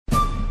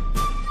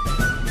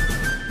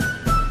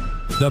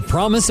The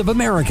promise of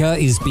America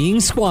is being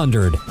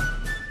squandered.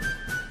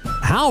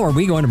 How are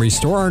we going to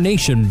restore our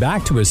nation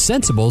back to a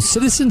sensible,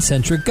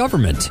 citizen-centric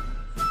government?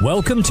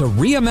 Welcome to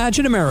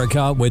Reimagine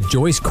America with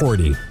Joyce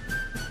Cordy.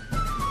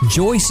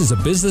 Joyce is a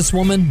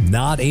businesswoman,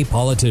 not a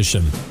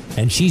politician,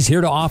 and she's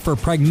here to offer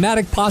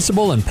pragmatic,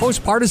 possible, and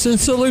post-partisan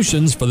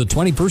solutions for the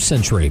 21st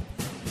century.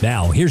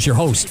 Now, here's your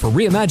host for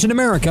Reimagine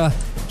America,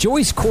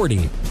 Joyce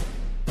Cordy.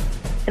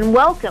 And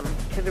welcome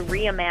to the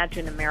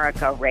Reimagine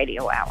America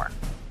Radio Hour.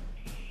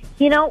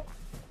 You know,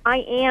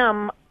 I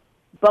am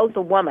both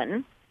a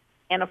woman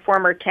and a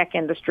former tech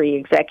industry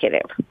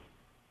executive.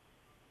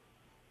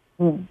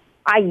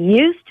 I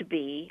used to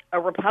be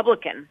a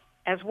Republican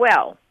as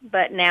well,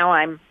 but now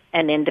I'm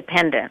an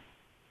independent.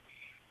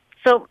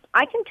 So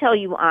I can tell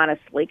you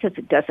honestly, because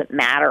it doesn't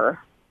matter,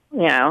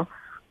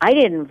 I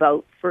didn't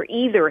vote for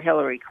either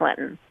Hillary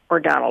Clinton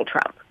or Donald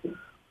Trump.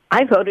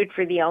 I voted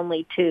for the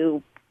only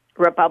two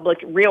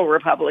real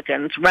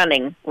Republicans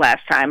running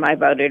last time. I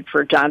voted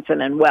for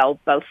Johnson and Weld,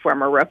 both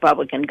former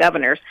Republican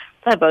governors,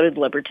 so I voted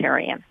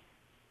Libertarian.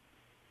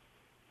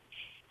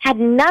 Had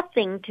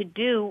nothing to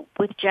do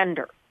with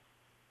gender.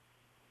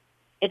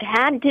 It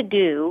had to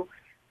do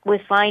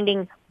with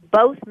finding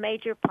both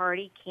major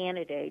party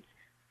candidates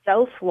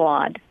so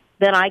flawed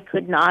that I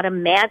could not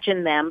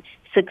imagine them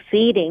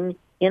succeeding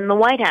in the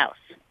White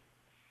House.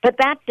 But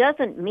that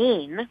doesn't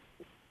mean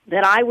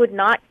that I would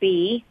not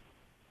be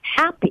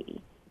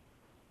happy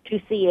to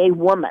see a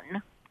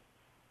woman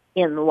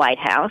in the White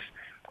House.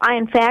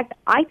 In fact,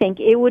 I think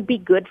it would be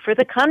good for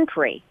the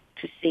country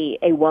to see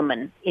a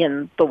woman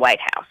in the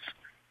White House.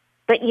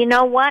 But you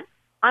know what?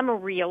 I'm a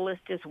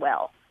realist as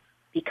well.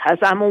 Because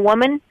I'm a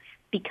woman,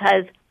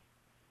 because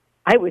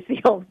I was the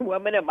only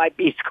woman in my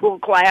B school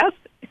class,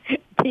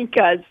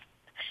 because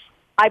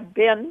I've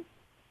been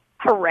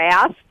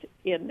harassed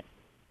in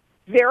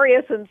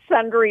various and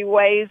sundry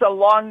ways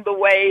along the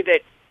way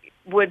that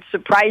would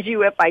surprise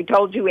you if I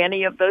told you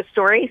any of those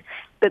stories.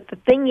 But the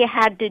thing you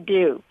had to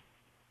do,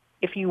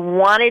 if you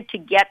wanted to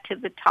get to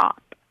the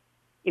top,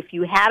 if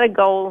you had a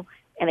goal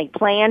and a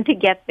plan to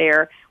get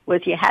there,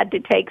 was you had to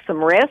take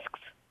some risks,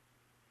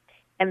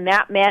 and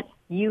that meant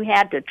you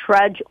had to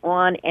trudge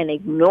on and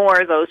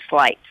ignore those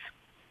flights.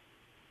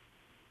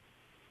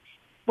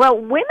 Well,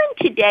 women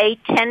today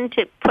tend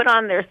to put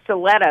on their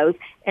stilettos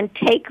and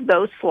take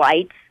those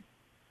flights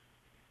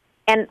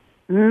and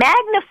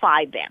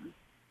magnify them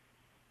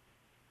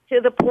to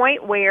the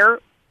point where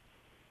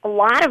a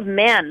lot of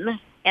men,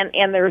 and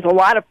there's a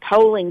lot of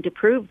polling to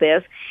prove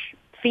this,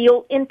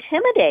 feel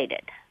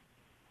intimidated.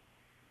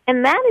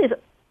 And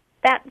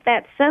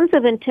that sense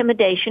of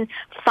intimidation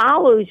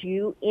follows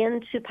you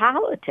into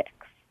politics,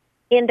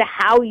 into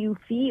how you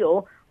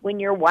feel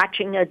when you're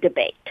watching a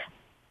debate.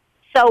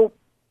 So,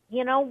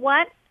 you know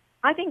what?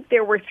 I think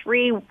there were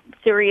three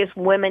serious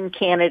women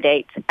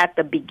candidates at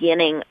the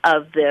beginning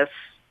of this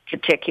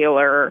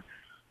particular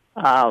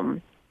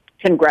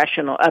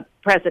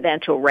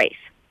presidential race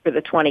for the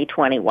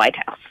 2020 White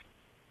House.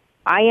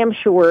 I am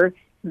sure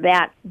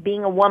that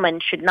being a woman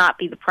should not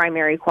be the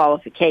primary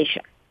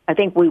qualification. I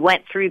think we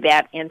went through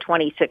that in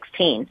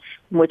 2016,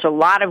 in which a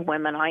lot of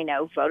women I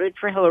know voted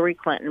for Hillary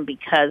Clinton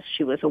because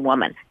she was a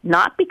woman,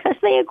 not because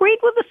they agreed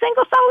with a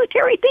single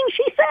solitary thing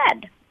she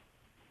said,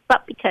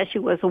 but because she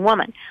was a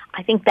woman.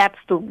 I think that's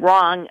the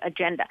wrong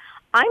agenda.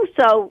 I'm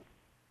so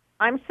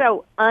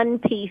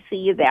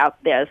un-PC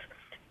about this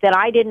that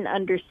I didn't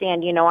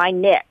understand. I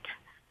knit.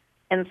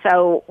 And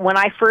so when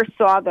I first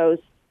saw those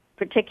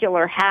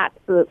particular hats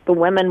that the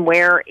women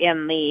wear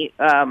in the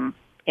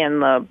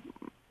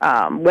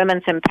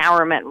women's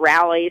empowerment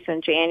rallies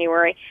in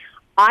January,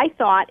 I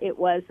thought it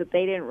was that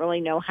they didn't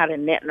really know how to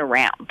knit and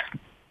around.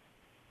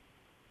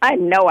 I had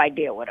no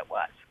idea what it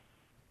was.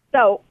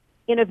 So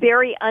in a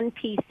very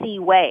un-PC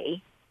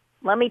way,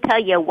 let me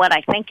tell you what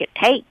I think it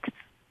takes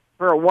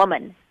for a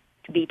woman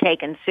to be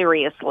taken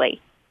seriously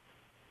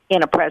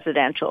in a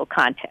presidential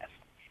contest.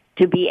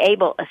 To be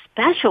able,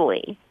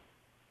 especially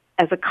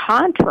as a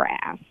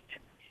contrast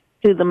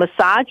to the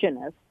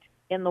misogynist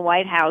in the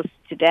White House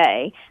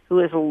today, who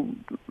is,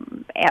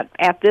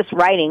 at this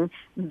writing,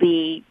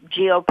 the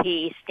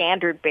GOP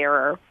standard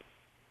bearer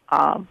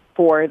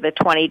for the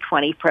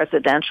 2020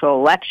 presidential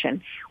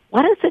election.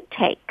 What does it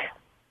take?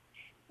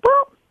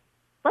 Well,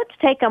 let's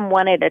take them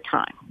one at a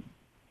time.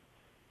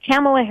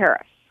 Kamala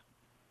Harris.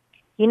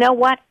 You know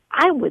what?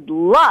 I would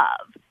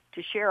love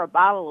to share a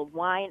bottle of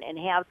wine and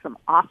have some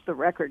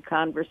off-the-record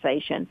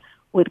conversation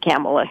with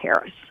Kamala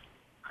Harris.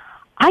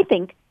 I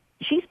think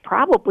she's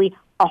probably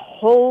a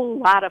whole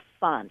lot of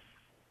fun.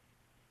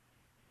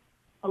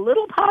 A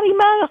little potty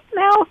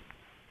mouth,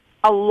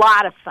 a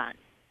lot of fun.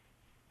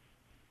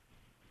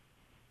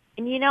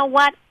 And you know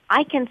what?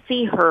 I can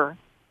see her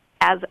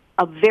as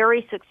a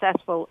very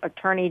successful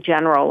Attorney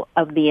General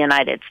of the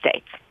United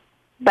States.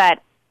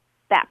 But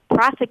that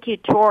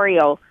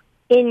prosecutorial,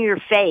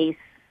 in-your-face,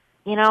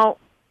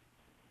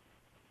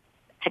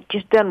 it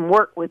just doesn't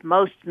work with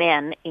most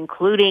men,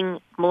 including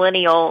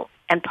millennial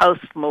and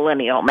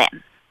post-millennial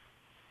men.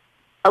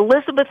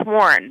 Elizabeth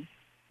Warren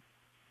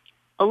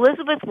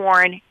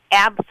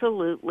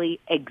absolutely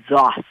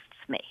exhausts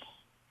me.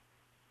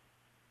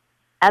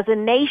 As a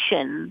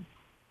nation,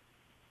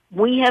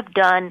 we have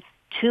done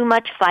too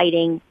much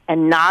fighting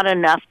and not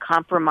enough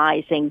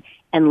compromising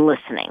and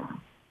listening.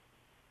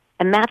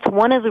 And that's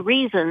one of the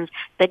reasons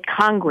that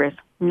Congress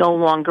no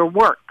longer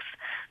works.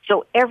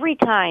 So every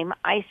time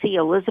I see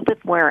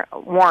Elizabeth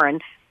Warren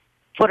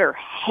put her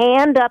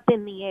hand up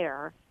in the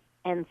air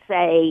and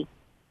say,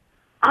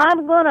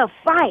 I'm going to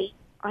fight,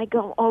 I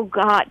go, oh,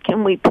 God,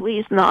 can we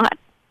please not?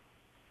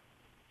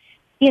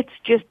 It's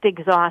just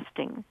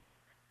exhausting.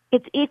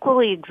 It's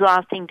equally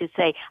exhausting to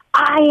say,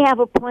 I have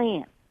a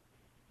plan.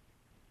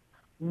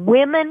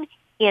 Women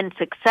in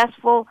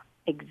successful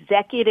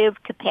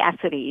executive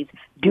capacities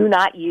do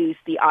not use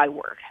the I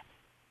word.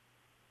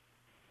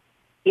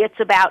 It's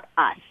about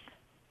us.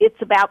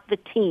 It's about the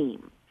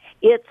team.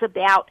 It's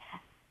about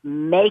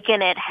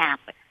making it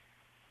happen.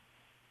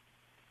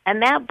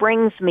 And that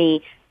brings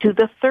me to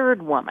the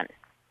third woman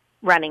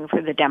running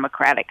for the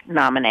Democratic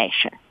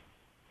nomination,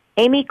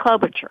 Amy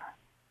Klobuchar.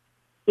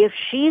 If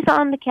she's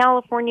on the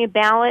California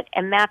ballot,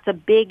 and that's a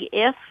big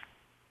if,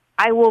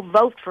 I will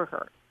vote for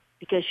her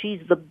because she's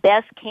the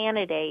best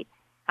candidate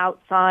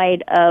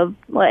outside of,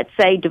 let's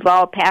say,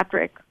 Deval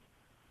Patrick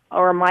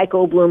or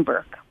Michael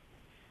Bloomberg.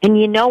 And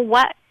you know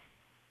what?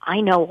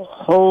 I know a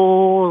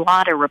whole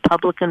lot of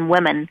Republican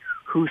women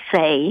who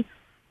say,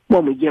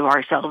 when we give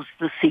ourselves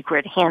the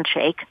secret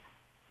handshake,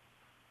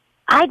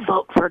 I'd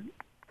vote for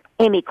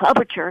Amy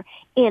Klobuchar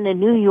in a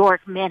New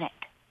York minute.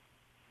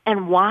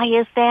 And why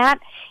is that?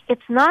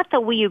 It's not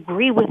that we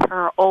agree with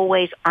her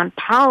always on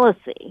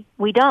policy.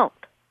 We don't.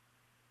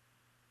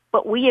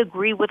 But we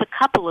agree with a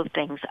couple of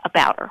things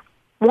about her.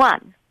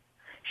 One,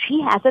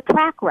 she has a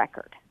track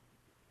record.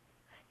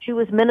 She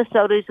was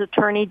Minnesota's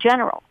Attorney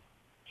General.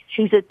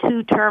 She's a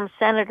 2-term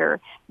senator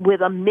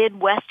with a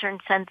Midwestern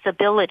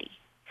sensibility.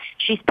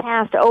 She's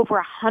passed over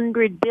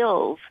 100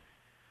 bills,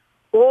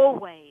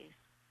 always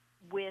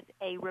with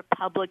a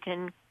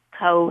Republican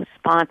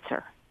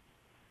co-sponsor.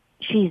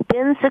 She's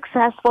been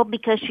successful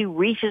because she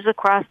reaches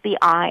across the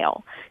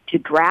aisle to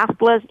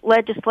draft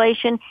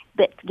legislation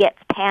that gets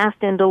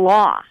passed into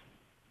law.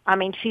 I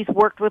mean, she's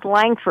worked with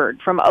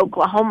Langford from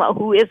Oklahoma,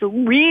 who is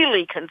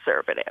really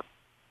conservative.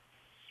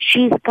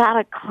 She's got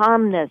a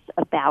calmness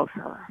about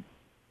her,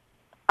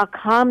 a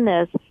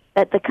calmness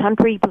that the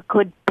country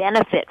could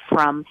benefit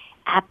from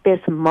at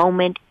this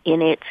moment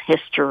in its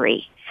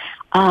history.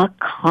 A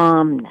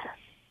calmness,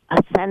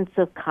 a sense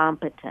of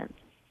competence,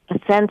 a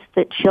sense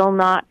that she'll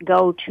not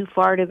go too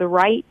far to the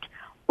right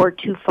or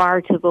too far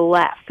to the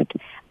left,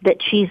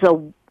 that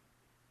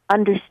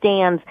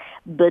understands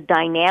the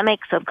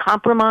dynamics of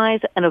compromise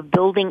and of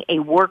building a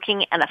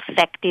working and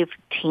effective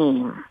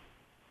team.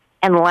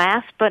 And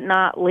last but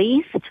not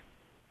least,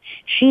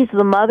 she's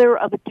the mother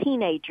of a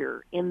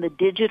teenager in the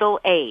digital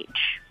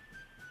age.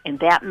 And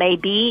that may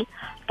be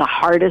the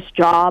hardest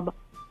job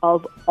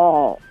of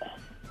all.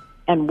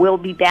 And we'll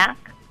be back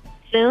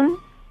soon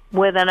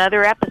with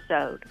another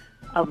episode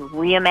of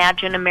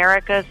Reimagine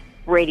America's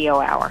Radio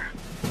Hour.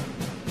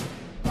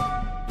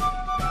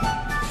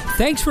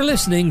 Thanks for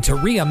listening to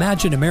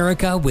Reimagine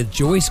America with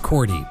Joyce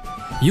Cordy.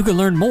 You can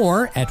learn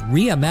more at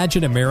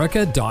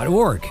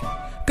reimagineamerica.org.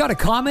 Got a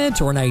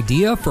comment or an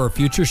idea for a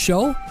future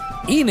show?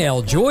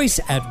 Email Joyce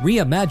at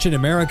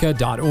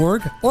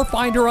reimagineamerica.org or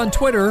find her on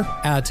Twitter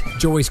at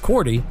Joyce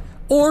Cordy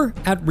or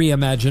at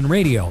Reimagine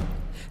Radio.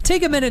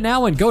 Take a minute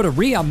now and go to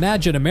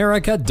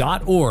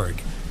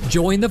reimagineamerica.org.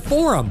 Join the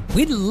forum.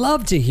 We'd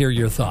love to hear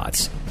your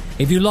thoughts.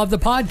 If you love the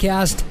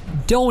podcast,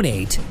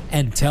 donate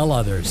and tell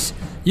others.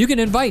 You can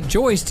invite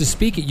Joyce to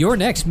speak at your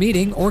next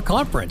meeting or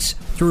conference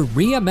through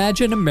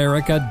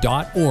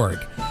reimagineamerica.org.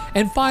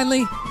 And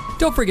finally,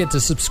 don't forget to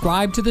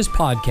subscribe to this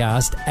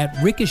podcast at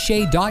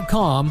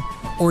ricochet.com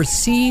or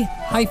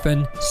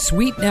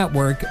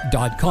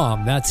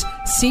c-sweetnetwork.com. That's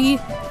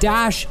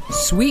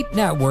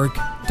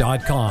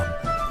c-sweetnetwork.com.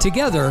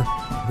 Together,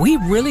 we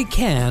really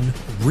can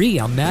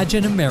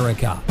reimagine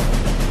America.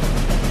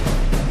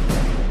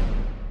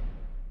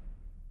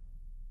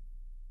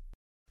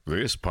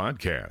 This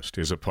podcast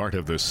is a part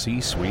of the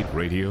C-Suite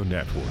Radio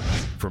Network.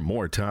 For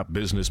more top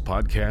business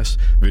podcasts,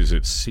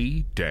 visit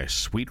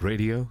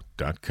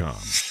c-suiteradio.com.